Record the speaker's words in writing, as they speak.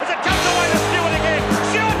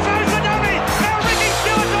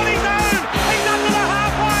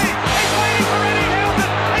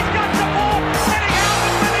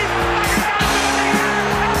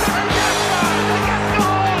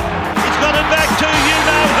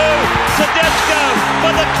Tedesco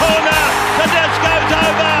for the corner. Tedesco's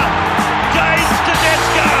over. James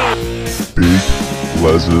Tedesco. Big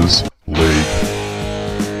Les's League.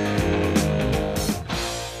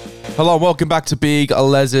 Hello, welcome back to Big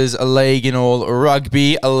Les's League in all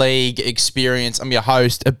rugby league experience. I'm your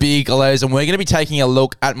host, Big Les, and we're going to be taking a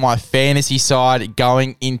look at my fantasy side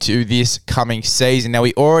going into this coming season. Now,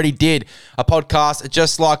 we already did a podcast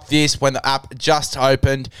just like this when the app just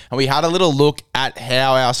opened, and we had a little look at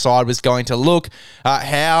how our side was going to look,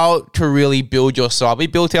 how to really build your side. We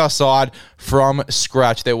built our side from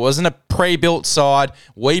scratch. There wasn't a pre-built side.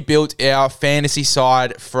 We built our fantasy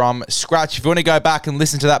side from scratch. If you want to go back and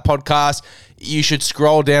listen to that podcast, you should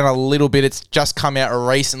scroll down a little bit. It's just come out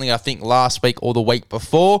recently, I think last week or the week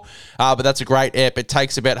before, but that's a great app. It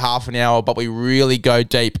takes about half an hour, but we really go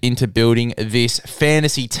deep into building this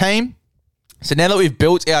fantasy team. So now that we've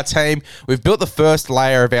built our team, we've built the first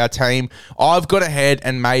layer of our team, I've gone ahead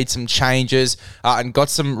and made some changes and got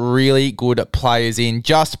some really good players in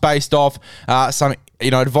just based off some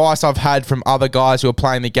advice I've had from other guys who are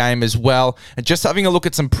playing the game as well, and just having a look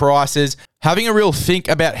at some prices, having a real think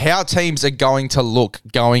about how teams are going to look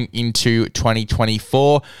going into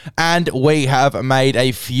 2024. And we have made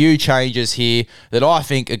a few changes here that I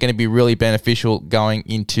think are going to be really beneficial going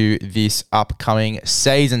into this upcoming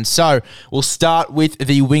season. So we'll start with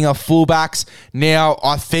the winger fullbacks. Now,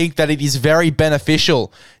 I think that it is very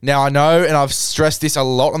beneficial. Now, I know, and I've stressed this a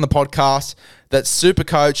lot on the podcast, that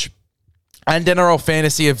Supercoach and NRL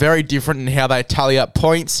Fantasy are very different in how they tally up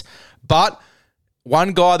points, but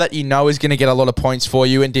one guy that you know is going to get a lot of points for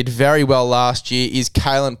you and did very well last year is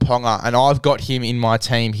Kalyn Ponga, and I've got him in my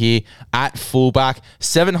team here at fullback,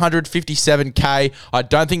 757k. I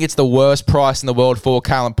don't think it's the worst price in the world for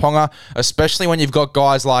Kalyn Ponga, especially when you've got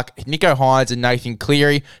guys like Nico Hines and Nathan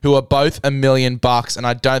Cleary, who are both $1 million, and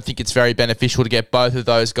I don't think it's very beneficial to get both of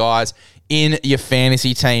those guys in your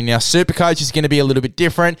fantasy team. Now, Supercoach is going to be a little bit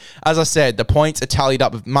different. As I said, the points are tallied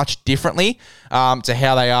up much differently to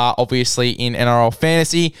how they are, obviously, in NRL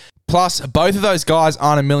Fantasy. Plus, both of those guys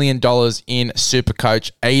aren't $1 million in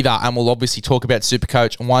Supercoach either, and we'll obviously talk about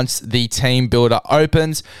Supercoach once the team builder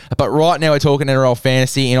opens. But right now, we're talking NRL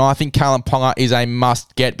Fantasy, and I think Kalyn Ponga is a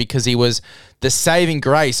must-get because he was the saving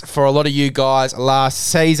grace for a lot of you guys last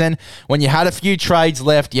season. When you had a few trades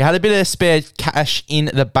left, you had a bit of spare cash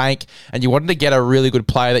in the bank, and you wanted to get a really good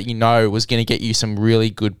player that you know was going to get you some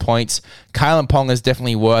really good points. Kalyn Ponga is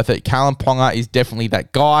definitely worth it. Kalyn Ponga is definitely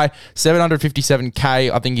that guy.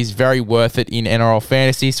 757k, I think he's very worth it in NRL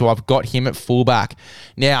Fantasy, so I've got him at fullback.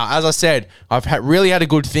 Now, as I said, I've really had a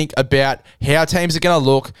good think about how teams are going to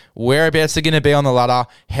look, whereabouts they're going to be on the ladder,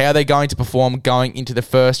 how they're going to perform going into the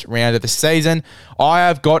first round of the season. I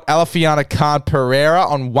have got Alafiana Khan-Pereira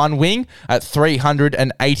on one wing at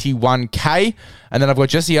 381k. And then I've got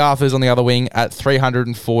Jesse Arthurs on the other wing at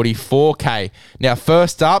 344k. Now,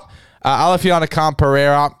 first up, Alafiana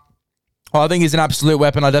Khan-Pereira, I think he's an absolute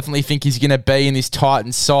weapon. I definitely think he's going to be in this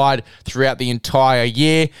Titans side throughout the entire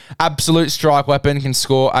year. Absolute strike weapon, can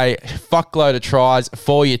score a fuckload of tries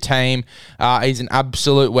for your team. He's an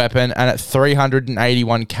absolute weapon, and at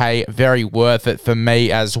 381k, very worth it for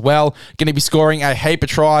me as well. Going to be scoring a heap of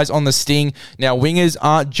tries on the sting. Now, wingers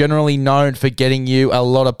aren't generally known for getting you a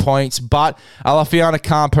lot of points, but Alafiana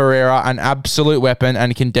Khan-Pereira, an absolute weapon,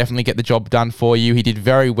 and can definitely get the job done for you. He did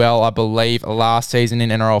very well, I believe, last season in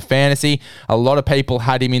NRL Fantasy. A lot of people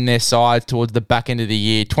had him in their side towards the back end of the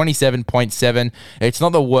year. 27.7. It's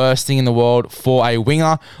not the worst thing in the world for a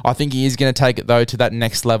winger. I think he is going to take it, though, to that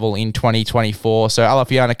next level in 2024. So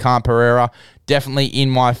Alafiana Khan-Pereira, definitely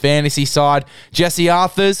in my fantasy side. Jesse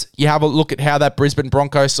Arthurs, you have a look at how that Brisbane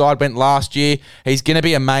Broncos side went last year. He's going to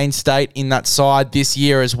be a mainstay in that side this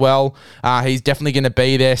year as well. He's definitely going to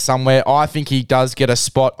be there somewhere. I think he does get a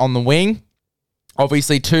spot on the wing.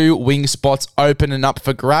 Obviously, two wing spots open and up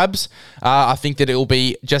for grabs. I think that it will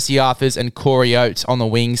be Jesse Arthurs and Corey Oates on the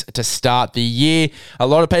wings to start the year. A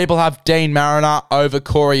lot of people have Dean Mariner over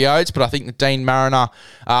Corey Oates, but I think that Dean Mariner,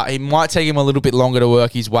 he might take him a little bit longer to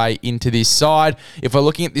work his way into this side. If we're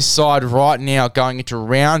looking at this side right now going into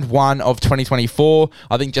round 1 of 2024,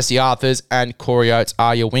 I think Jesse Arthurs and Corey Oates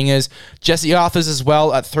are your wingers. Jesse Arthurs as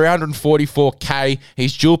well at 344k.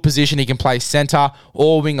 He's dual position. He can play centre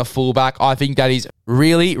or wing a fullback. I think that is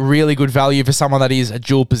really, really good value for someone that is a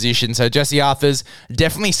dual position. So Jesse Arthurs,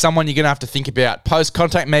 definitely someone you're going to have to think about.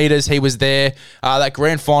 Post-contact meters, he was there. That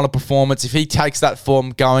grand final performance, if he takes that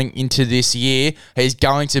form going into this year, he's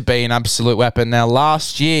going to be an absolute weapon. Now,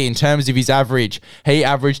 last year, in terms of his average, he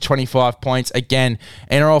averaged 25 points. Again,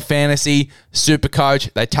 NRL Fantasy,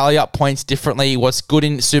 Supercoach, they tally up points differently. What's good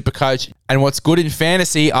in Supercoach and what's good in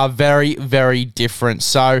fantasy are very, very different.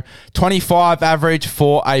 So 25 average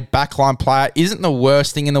for a backline player isn't the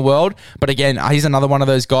worst thing in the world, but again, he's another one of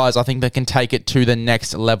those guys I think that can take it to the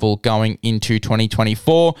next level going into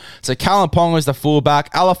 2024. So Callum Ponga is the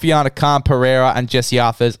fullback, Alafiana Khan Pereira and Jesse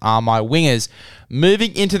Arthurs are my wingers.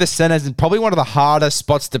 Moving into the centers is probably one of the hardest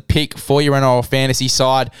spots to pick for your NRL fantasy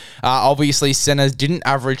side. Obviously, centers didn't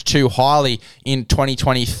average too highly in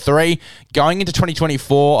 2023. Going into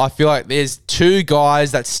 2024, I feel like there's two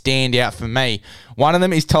guys that stand out for me. One of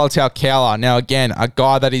them is Talatau Kowler. Now, again, a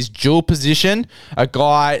guy that is dual position, a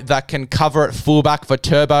guy that can cover at fullback for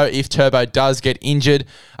Turbo if Turbo does get injured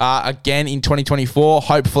again in 2024.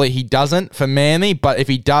 Hopefully he doesn't for Manly, but if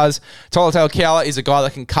he does, Talatau Kowler is a guy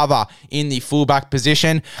that can cover in the fullback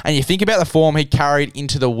position. And you think about the form he carried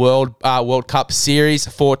into the World Cup series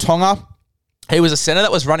for Tonga. He was a centre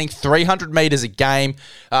that was running 300 metres a game,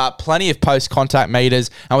 plenty of post-contact metres,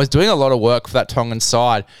 and was doing a lot of work for that Tongan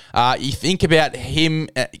side. You think about him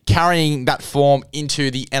carrying that form into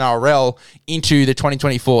the NRL, into the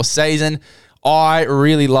 2024 season. I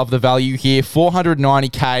really love the value here.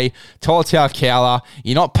 490k, Talatau Kowler.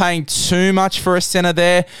 You're not paying too much for a centre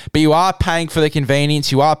there, but you are paying for the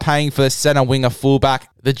convenience. You are paying for the centre winger fullback.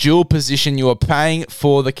 The dual position, you are paying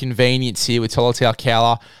for the convenience here with Talatau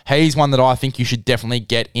Kowler. He's one that I think you should definitely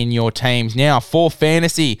get in your teams. Now, for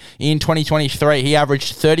fantasy in 2023, he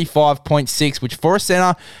averaged 35.6, which for a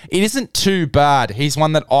centre, it isn't too bad. He's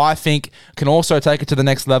one that I think can also take it to the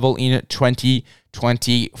next level in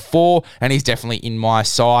 2024, and he's definitely in my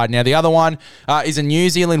side. Now, the other one is a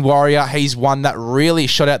New Zealand Warrior. He's one that really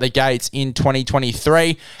shot out the gates in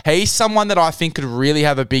 2023. He's someone that I think could really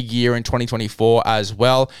have a big year in 2024 as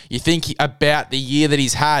well. You think about the year that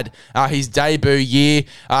he's had, his debut year.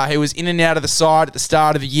 He was in and out of the side at the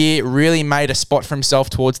start of the year, really made a spot for himself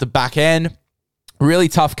towards the back end. Really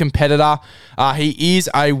tough competitor. He is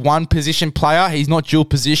a one-position player. He's not dual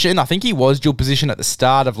position. I think he was dual position at the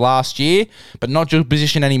start of last year, but not dual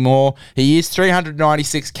position anymore. He is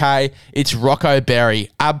 396k. It's Rocco Berry.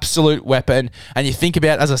 Absolute weapon. And you think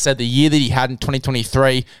about, as I said, the year that he had in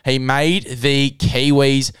 2023, he made the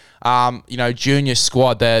Kiwis junior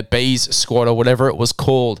squad, the Bees squad or whatever it was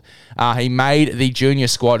called. He made the junior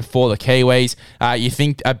squad for the Kiwis. You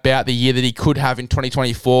think about the year that he could have in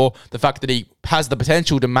 2024, the fact that he has the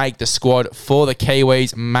potential to make the squad for the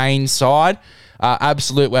Kiwis main side.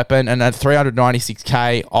 Absolute weapon, and at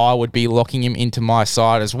 396k, I would be locking him into my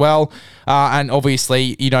side as well. And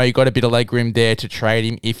obviously, you got a bit of leg room there to trade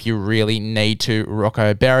him if you really need to,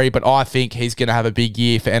 Rocco Berry. But I think he's going to have a big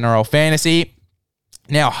year for NRL fantasy.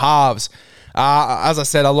 Now, halves. As I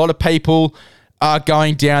said, a lot of people are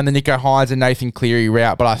going down the Nicho Hynes and Nathan Cleary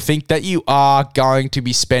route, but I think that you are going to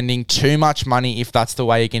be spending too much money if that's the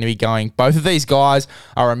way you're going to be going. Both of these guys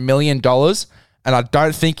are $1 million, and I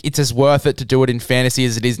don't think it's as worth it to do it in fantasy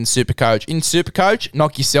as it is in Supercoach. In Supercoach,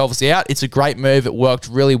 knock yourselves out. It's a great move. It worked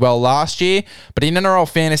really well last year, but in NRL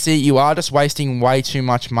fantasy, you are just wasting way too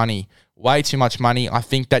much money. Way too much money. I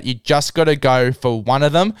think that you just got to go for one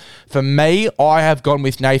of them. For me, I have gone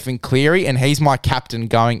with Nathan Cleary, and he's my captain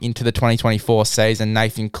going into the 2024 season.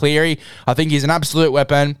 Nathan Cleary, I think he's an absolute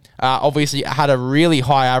weapon. Obviously, had a really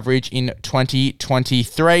high average in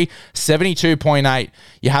 2023, 72.8.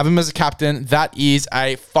 You have him as a captain. That is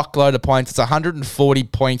a fuckload of points. It's 140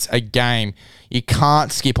 points a game. You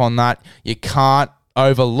can't skip on that. You can't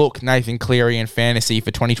overlook Nathan Cleary in fantasy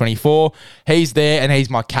for 2024. He's there, and he's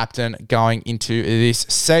my captain going into this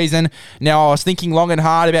season. Now, I was thinking long and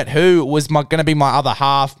hard about who was going to be my other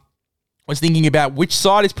half. I was thinking about which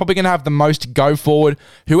side is probably going to have the most go forward,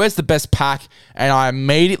 who has the best pack, and I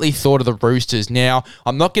immediately thought of the Roosters. Now,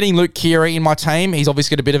 I'm not getting Luke Keary in my team. He's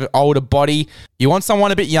obviously got a bit of an older body. You want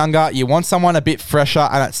someone a bit younger. You want someone a bit fresher.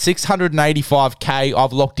 And at 685k,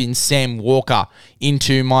 I've locked in Sam Walker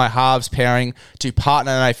into my halves pairing to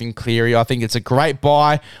partner Nathan Cleary. I think it's a great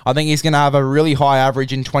buy. I think he's going to have a really high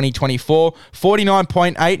average in 2024.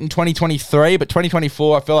 49.8 in 2023, but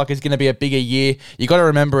 2024, I feel like is going to be a bigger year. You got to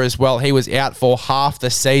remember as well, he was out for half the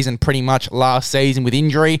season pretty much last season with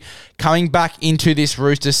injury. Coming back into this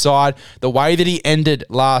Roosters side, the way that he ended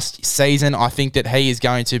last season, I think that he is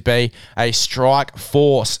going to be a strike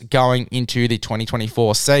force going into the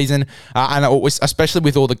 2024 season. And especially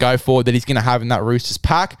with all the go forward that he's going to have in that Roosters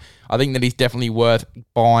pack, I think that he's definitely worth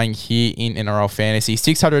buying here in NRL Fantasy.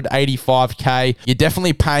 685k. You're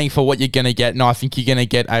definitely paying for what you're going to get, and I think you're going to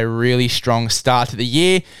get a really strong start to the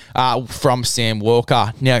year from Sam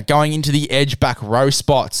Walker. Now, going into the edge back row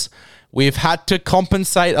spots, we've had to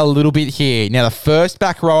compensate a little bit here. Now, the first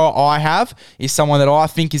back rower I have is someone that I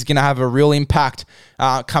think is going to have a real impact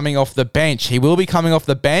coming off the bench. He will be coming off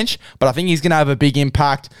the bench, but I think he's going to have a big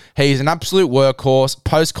impact. He's an absolute workhorse,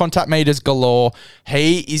 post-contact meters galore.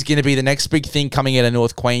 He is going to be the next big thing coming out of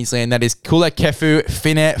North Queensland. That is Kulakefu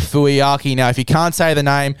Fine-Fuiaki. Now, if you can't say the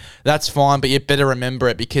name, that's fine, but you better remember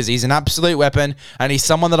it because he's an absolute weapon, and he's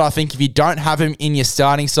someone that I think if you don't have him in your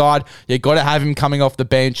starting side, you've got to have him coming off the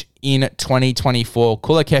bench in 2024.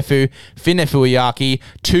 Kulakefu Fine-Fuiaki,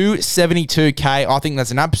 272k. I think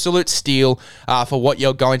that's an absolute steal for what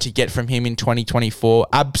you're going to get from him in 2024.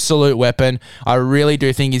 Absolute weapon. I really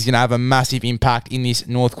do think he's going to have a massive impact in this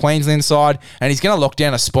North Queensland side, and he's going to lock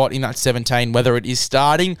down a spot in that 17, whether it is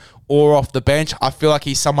starting or off the bench. I feel like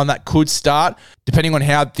he's someone that could start, depending on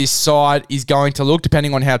how this side is going to look,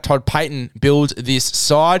 depending on how Todd Payten builds this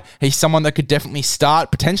side. He's someone that could definitely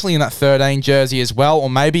start, potentially in that 13 jersey as well, or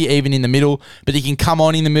maybe even in the middle, but he can come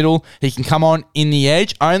on in the middle, he can come on in the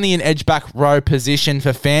edge, only an edge back row position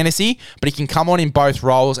for fantasy, but he can come on in both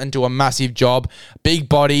roles and do a massive job. Big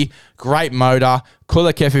body, great motor.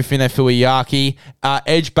 Kulakefu Fine-Fuiaki,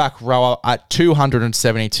 edge back rower at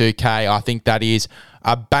 272k. I think that is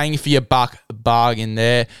a bang for your buck bargain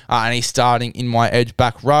there, and he's starting in my edge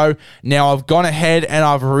back row. Now, I've gone ahead and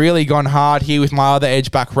I've really gone hard here with my other edge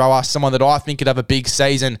back rower, someone that I think could have a big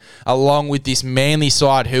season along with this Manly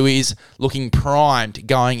side who is looking primed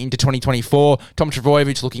going into 2024. Tom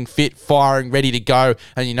Trbojevic looking fit, firing, ready to go,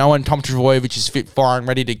 and you know when Tom Trbojevic is fit, firing,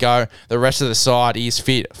 ready to go, the rest of the side is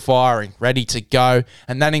fit, firing, ready to go,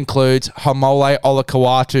 and that includes Haumole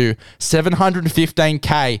Olakau'atu.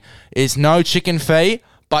 715k is no chicken fee,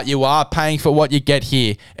 but you are paying for what you get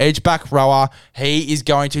here. Edge back rower, he is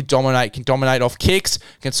going to dominate, can dominate off kicks,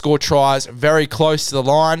 can score tries very close to the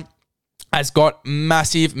line, has got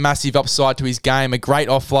massive, massive upside to his game, a great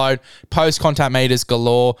offload, post-contact meters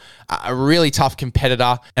galore, a really tough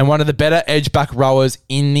competitor, and one of the better edge back rowers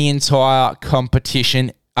in the entire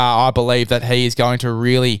competition. I believe that he is going to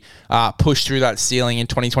really push through that ceiling in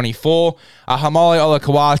 2024. Haumole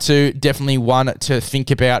Olakau'atu, definitely one to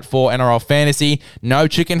think about for NRL fantasy. No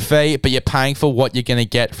chicken fee, but you're paying for what you're going to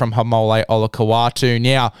get from Haumole Olakau'atu.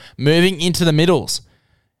 Now, moving into the middles.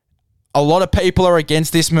 A lot of people are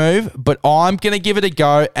against this move, but I'm going to give it a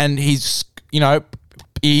go, and he is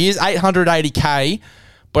 880k,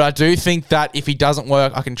 but I do think that if he doesn't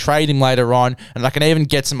work, I can trade him later on, and I can even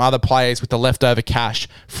get some other players with the leftover cash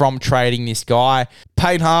from trading this guy.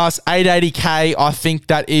 Payne Haas, 880k. I think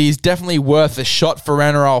that is definitely worth a shot for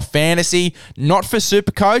NRL fantasy. Not for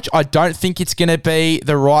Supercoach. I don't think it's going to be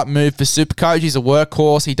the right move for Supercoach. He's a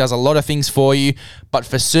workhorse. He does a lot of things for you. But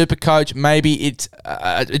for Supercoach, maybe it's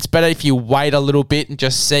better if you wait a little bit and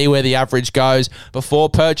just see where the average goes before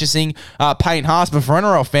purchasing Payne Haas. But for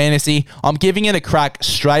NRL fantasy, I'm giving it a crack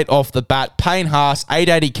straight off the bat. Payne Haas,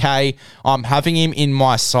 880k. I'm having him in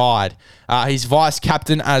my side. He's vice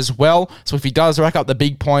captain as well, so if he does rack up the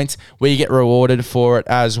big points, we get rewarded for it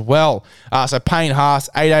as well. So Payne Haas,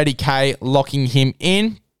 880k, locking him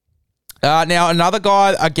in. Now, another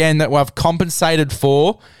guy, again, that we've compensated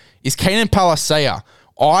for is Keenan Palasia.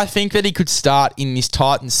 I think that he could start in this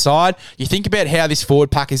Titans side. You think about how this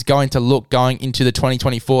forward pack is going to look going into the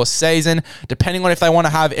 2024 season, depending on if they want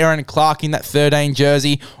to have Aaron Clark in that 13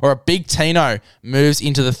 jersey or a big Tino moves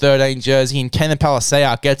into the 13 jersey and Keenan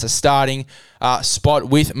Palasia gets a starting spot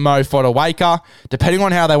with Mo Fotuaika. Depending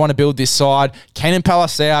on how they want to build this side, Keenan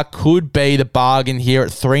Palasia could be the bargain here at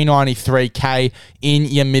 393k in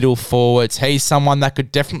your middle forwards. He's someone that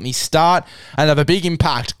could definitely start and have a big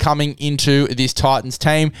impact coming into this Titans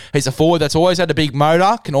team. He's a forward that's always had a big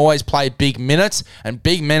motor, can always play big minutes, and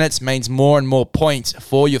big minutes means more and more points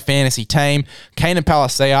for your fantasy team. Keenan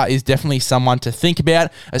Palasia is definitely someone to think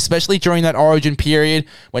about, especially during that origin period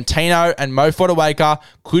when Tino and Mo Fotuaika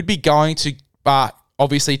could be going to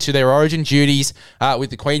obviously to their origin duties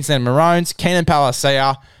with the Queensland Maroons. Keenan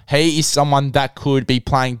Palasia, he is someone that could be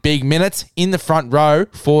playing big minutes in the front row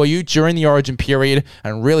for you during the origin period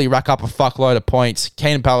and really rack up a fuckload of points.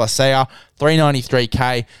 Keenan Palasia,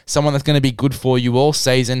 393k, someone that's going to be good for you all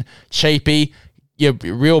season. Cheapy, your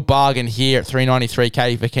real bargain here at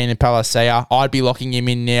 393k for Keenan Palasia. I'd be locking him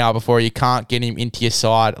in now before you can't get him into your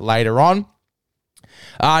side later on.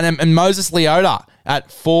 And Moses Leota at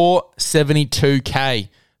 472k.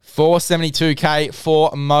 472k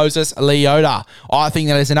for Moses Leota. I think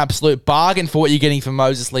that is an absolute bargain for what you're getting for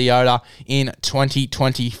Moses Leota in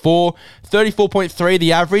 2024. 34.3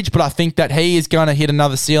 the average, but I think that he is going to hit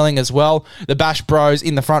another ceiling as well. The Bash Bros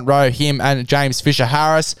in the front row, him and James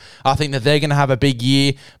Fisher-Harris, I think that they're going to have a big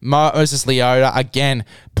year. Moses Leota, again,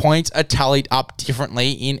 points are tallied up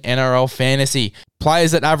differently in NRL fantasy.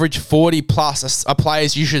 Players that average 40 plus are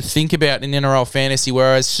players you should think about in NRL fantasy,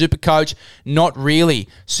 whereas Supercoach, not really.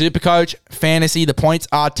 Supercoach, fantasy, the points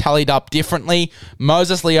are tallied up differently.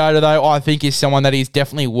 Moses Leota, though, I think is someone that is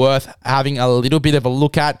definitely worth having a little bit of a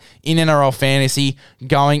look at in NRL fantasy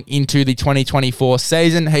going into the 2024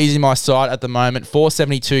 season. He's in my side at the moment,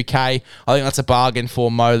 472k. I think that's a bargain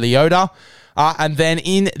for Mo Leota. And then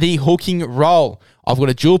in the hooking role, I've got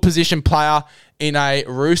a dual position player in a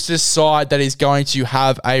Roosters side that is going to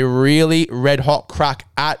have a really red-hot crack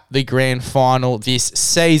at the grand final this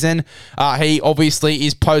season. He obviously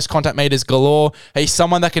is post-contact meters galore. He's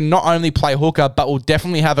someone that can not only play hooker, but will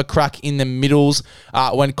definitely have a crack in the middles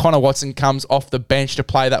when Connor Watson comes off the bench to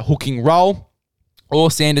play that hooking role, or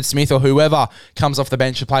Sandon Smith or whoever comes off the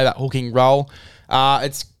bench to play that hooking role.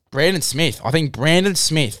 It's Brandon Smith. I think Brandon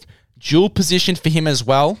Smith, dual position for him as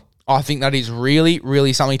well. I think that is really,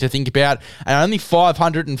 really something to think about. And only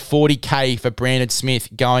 540k for Brandon Smith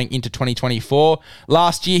going into 2024.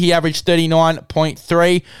 Last year, he averaged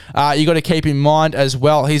 39.3. You got to keep in mind as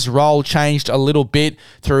well, his role changed a little bit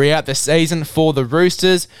throughout the season for the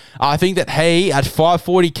Roosters. I think that he, at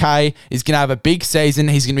 540k, is going to have a big season.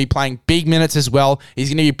 He's going to be playing big minutes as well. He's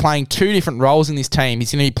going to be playing two different roles in this team.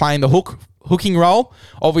 He's going to be playing the hooking role,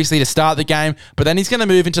 obviously to start the game, but then he's going to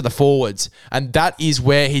move into the forwards, and that is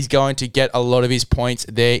where he's going to get a lot of his points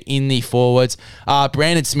there in the forwards.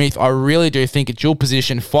 Brandon Smith, I really do think a dual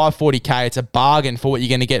position, 540k, it's a bargain for what you're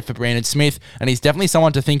going to get for Brandon Smith, and he's definitely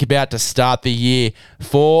someone to think about to start the year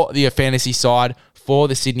for the fantasy side for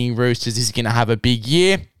the Sydney Roosters. He's going to have a big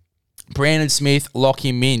year. Brandon Smith, lock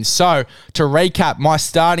him in. So, to recap, my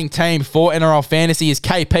starting team for NRL Fantasy is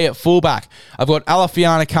KP at fullback. I've got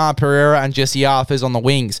Alafiana Khan-Pereira and Jesse Arthurs on the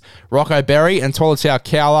wings. Rocco Berry and Tolutau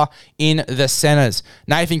Kowler in the centres.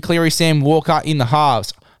 Nathan Cleary, Sam Walker in the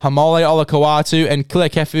halves. Hamole Olakauatu and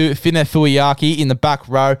Kilekefu Finefuiaki in the back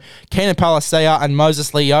row. Keenan Palasia and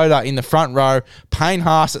Moses Leota in the front row. Payne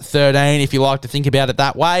Haas at 13, if you like to think about it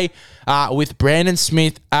that way, with Brandon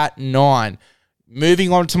Smith at 9.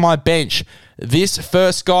 Moving on to my bench, this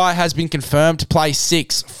first guy has been confirmed to play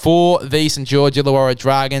 6 for the St. George Illawarra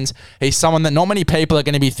Dragons. He's someone that not many people are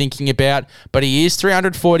going to be thinking about, but he is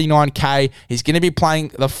 349k. He's going to be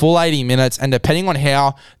playing the full 80 minutes, and depending on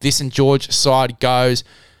how this St. George side goes,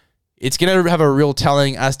 it's going to have a real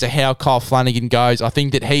telling as to how Kyle Flanagan goes. I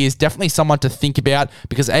think that he is definitely someone to think about,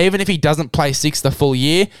 because even if he doesn't play 6 the full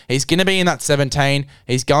year, he's going to be in that 17.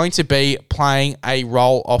 He's going to be playing a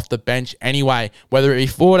role off the bench anyway, whether it be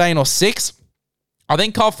 14 or 6. I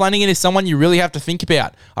think Kyle Flanagan is someone you really have to think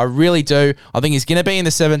about. I really do. I think he's going to be in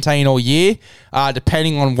the 17 all year,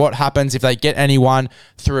 depending on what happens if they get anyone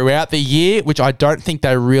throughout the year, which I don't think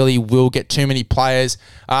they really will get too many players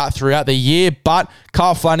throughout the year. But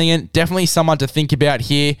Kyle Flanagan, definitely someone to think about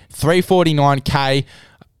here. 349k.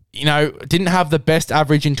 You know, didn't have the best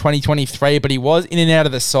average in 2023, but he was in and out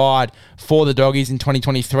of the side for the Doggies in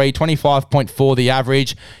 2023, 25.4 the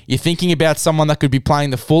average. You're thinking about someone that could be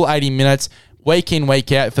playing the full 80 minutes, week in,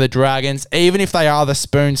 week out for the Dragons. Even if they are the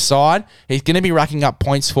spoon side, he's going to be racking up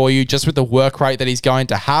points for you just with the work rate that he's going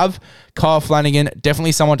to have. Kyle Flanagan,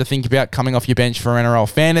 definitely someone to think about coming off your bench for NRL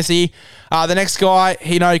Fantasy. The next guy,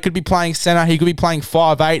 he could be playing centre. He could be playing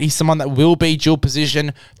 5'8". He's someone that will be dual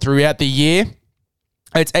position throughout the year.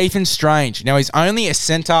 It's Ethan Strange. Now, he's only a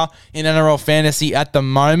centre in NRL Fantasy at the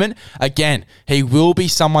moment. Again, he will be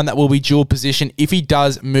someone that will be dual position if he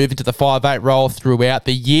does move into the 5'8 role throughout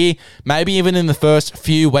the year, maybe even in the first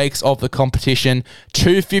few weeks of the competition.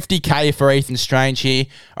 250k for Ethan Strange here.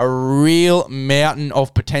 A real mountain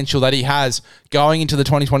of potential that he has going into the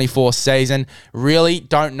 2024 season. Really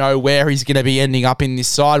don't know where he's going to be ending up in this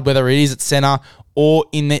side, whether it is at centre or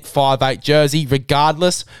in that 5'8 jersey.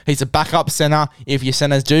 Regardless, he's a backup centre if your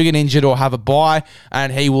centres do get injured or have a bye,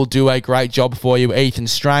 and he will do a great job for you, Ethan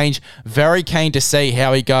Strange. Very keen to see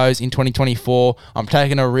how he goes in 2024. I'm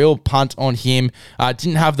taking a real punt on him.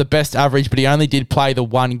 Didn't have the best average, but he only did play the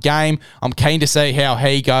one game. I'm keen to see how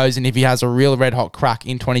he goes and if he has a real red-hot crack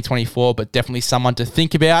in 2024, but definitely someone to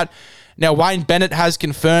think about. Now, Wayne Bennett has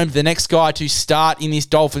confirmed the next guy to start in this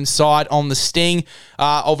Dolphins side on the Sting.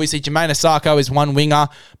 Obviously, Jermaine Asako is one winger,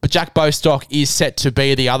 but Jack Bostock is set to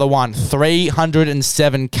be the other one.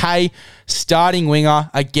 307k starting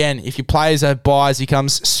winger. Again, if your players have buys, he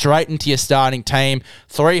comes straight into your starting team.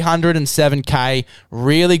 307k,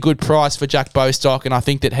 really good price for Jack Bostock, and I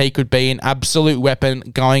think that he could be an absolute weapon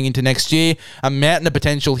going into next year. A mountain of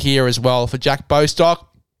potential here as well for Jack Bostock.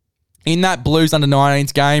 In that Blues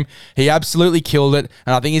under-19s game, he absolutely killed it,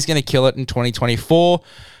 and I think he's going to kill it in 2024.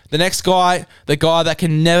 The next guy, the guy that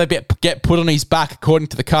can never get put on his back, according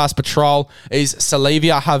to the Cast Patrol, is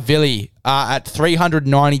Salivia Havili. at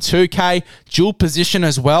 392k. Dual position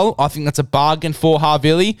as well. I think that's a bargain for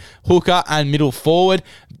Havili. Hooker and middle forward.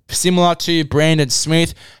 Similar to Brandon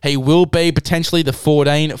Smith, he will be potentially the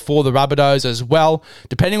 14 for the Rabbitohs as well.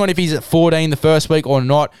 Depending on if he's at 14 the first week or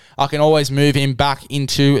not, I can always move him back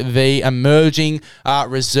into the emerging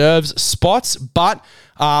reserves spots. But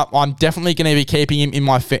I'm definitely going to be keeping him in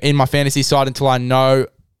my fantasy side until I know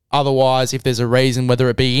otherwise, if there's a reason, whether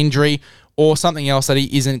it be injury or something else, that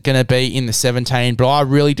he isn't going to be in the 17. But I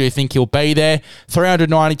really do think he'll be there.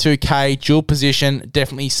 392k, dual position,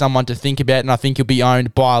 definitely someone to think about, and I think he'll be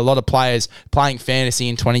owned by a lot of players playing fantasy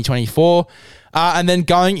in 2024. And then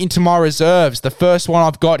going into my reserves, the first one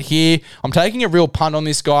I've got here, I'm taking a real punt on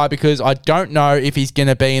this guy because I don't know if he's going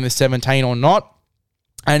to be in the 17 or not.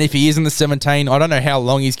 And if he is in the 17, I don't know how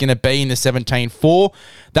long he's going to be in the 17 for.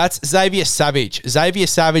 That's Xavier Savage. Xavier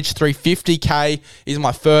Savage, 350k, is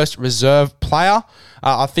my first reserve player.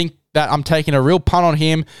 I think that I'm taking a real punt on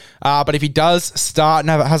him. But if he does start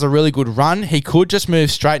and has a really good run, he could just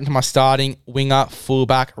move straight into my starting winger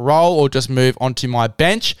fullback role or just move onto my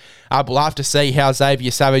bench. We'll have to see how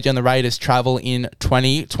Xavier Savage and the Raiders travel in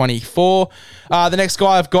 2024. The next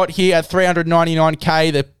guy I've got here at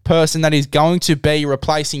 399k, the person that is going to be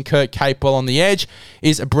replacing Kurt Capewell on the edge,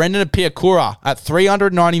 is Brendan Piakura at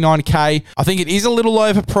 399k. I think it is a little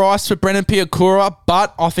overpriced for Brendan Piakura,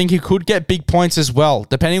 but I think he could get big points as well,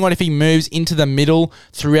 depending on if he moves into the middle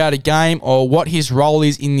throughout a game or what his role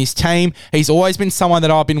is in this team. He's always been someone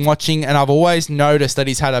that I've been watching, and I've always noticed that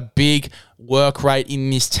he's had a big work rate in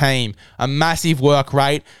this team, a massive work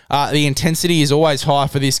rate. The intensity is always high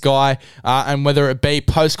for this guy, and whether it be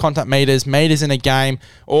post-contact meters in a game,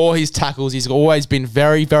 or his tackles, he's always been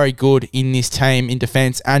very, very good in this team in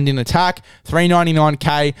defense and in attack.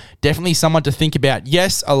 399k, definitely someone to think about.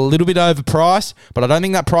 Yes, a little bit overpriced, but I don't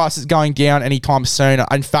think that price is going down anytime soon.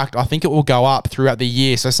 In fact, I think it will go up throughout the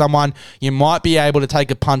year. So someone you might be able to take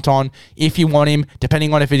a punt on if you want him,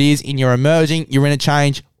 depending on if it is in your emerging, your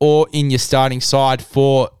interchange, or in your starting side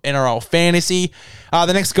for NRL fantasy.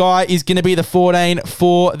 The next guy is going to be the 14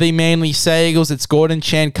 for the Manly Seagulls. It's Gordon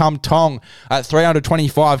Chan Kum Tong at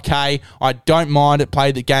 325k. I don't mind it.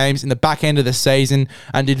 Played the games in the back end of the season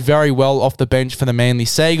and did very well off the bench for the Manly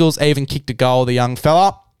Seagulls. Even kicked a goal, the young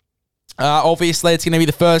fella. Obviously, it's going to be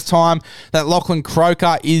the first time that Lachlan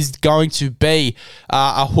Croker is going to be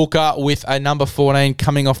a hooker with a number 14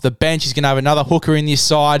 coming off the bench. He's going to have another hooker in this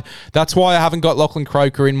side. That's why I haven't got Lachlan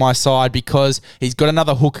Croker in my side, because he's got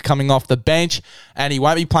another hooker coming off the bench, and he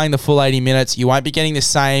won't be playing the full 80 minutes. You won't be getting the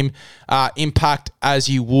same impact as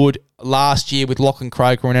you would last year with Lachlan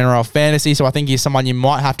Croker in NRL Fantasy, so I think he's someone you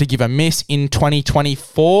might have to give a miss in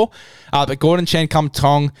 2024. But Gordon Chan Kum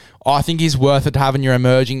Tong, I think is worth it to have in your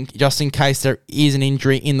emerging, just in case there is an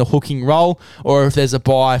injury in the hooking role, or if there's a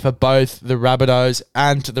buy for both the Rabbitohs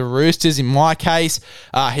and the Roosters. In my case,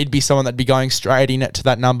 he'd be someone that'd be going straight in to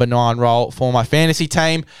that number 9 role for my fantasy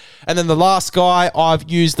team. And then the last guy, I've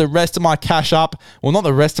used the rest of my cash up. Well, not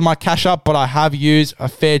the rest of my cash up, but I have used a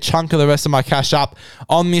fair chunk of the rest of my cash up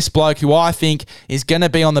on this bloke who I think is going to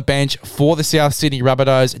be on the bench for the South Sydney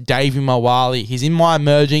Rabbitohs, Davey Mawali. He's in my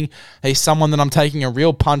emerging. He's someone that I'm taking a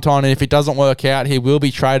real punt on, and if it doesn't work out, he will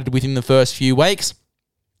be traded within the first few weeks.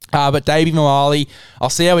 But Davey Mawali, I'll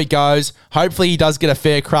see how he goes. Hopefully he does get a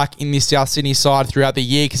fair crack in this South Sydney side throughout the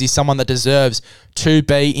year, because he's someone that deserves to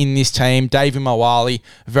be in this team. Davey Mawali,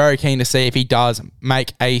 very keen to see if he does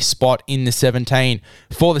make a spot in the 17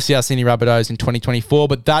 for the South Sydney Rabbitohs in 2024.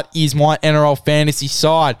 But that is my NRL fantasy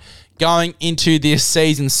side going into this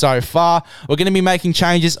season so far. We're going to be making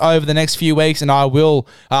changes over the next few weeks, and I will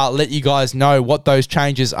let you guys know what those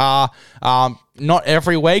changes are. Not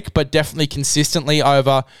every week, but definitely consistently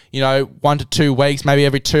over, 1 to 2 weeks. Maybe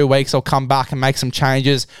every 2 weeks I'll come back and make some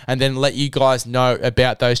changes and then let you guys know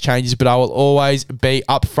about those changes. But I will always be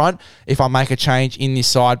upfront if I make a change in this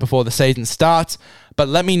side before the season starts. But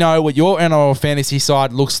let me know what your NRL fantasy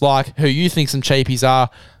side looks like, who you think some cheapies are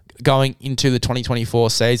going into the 2024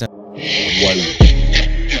 season. One.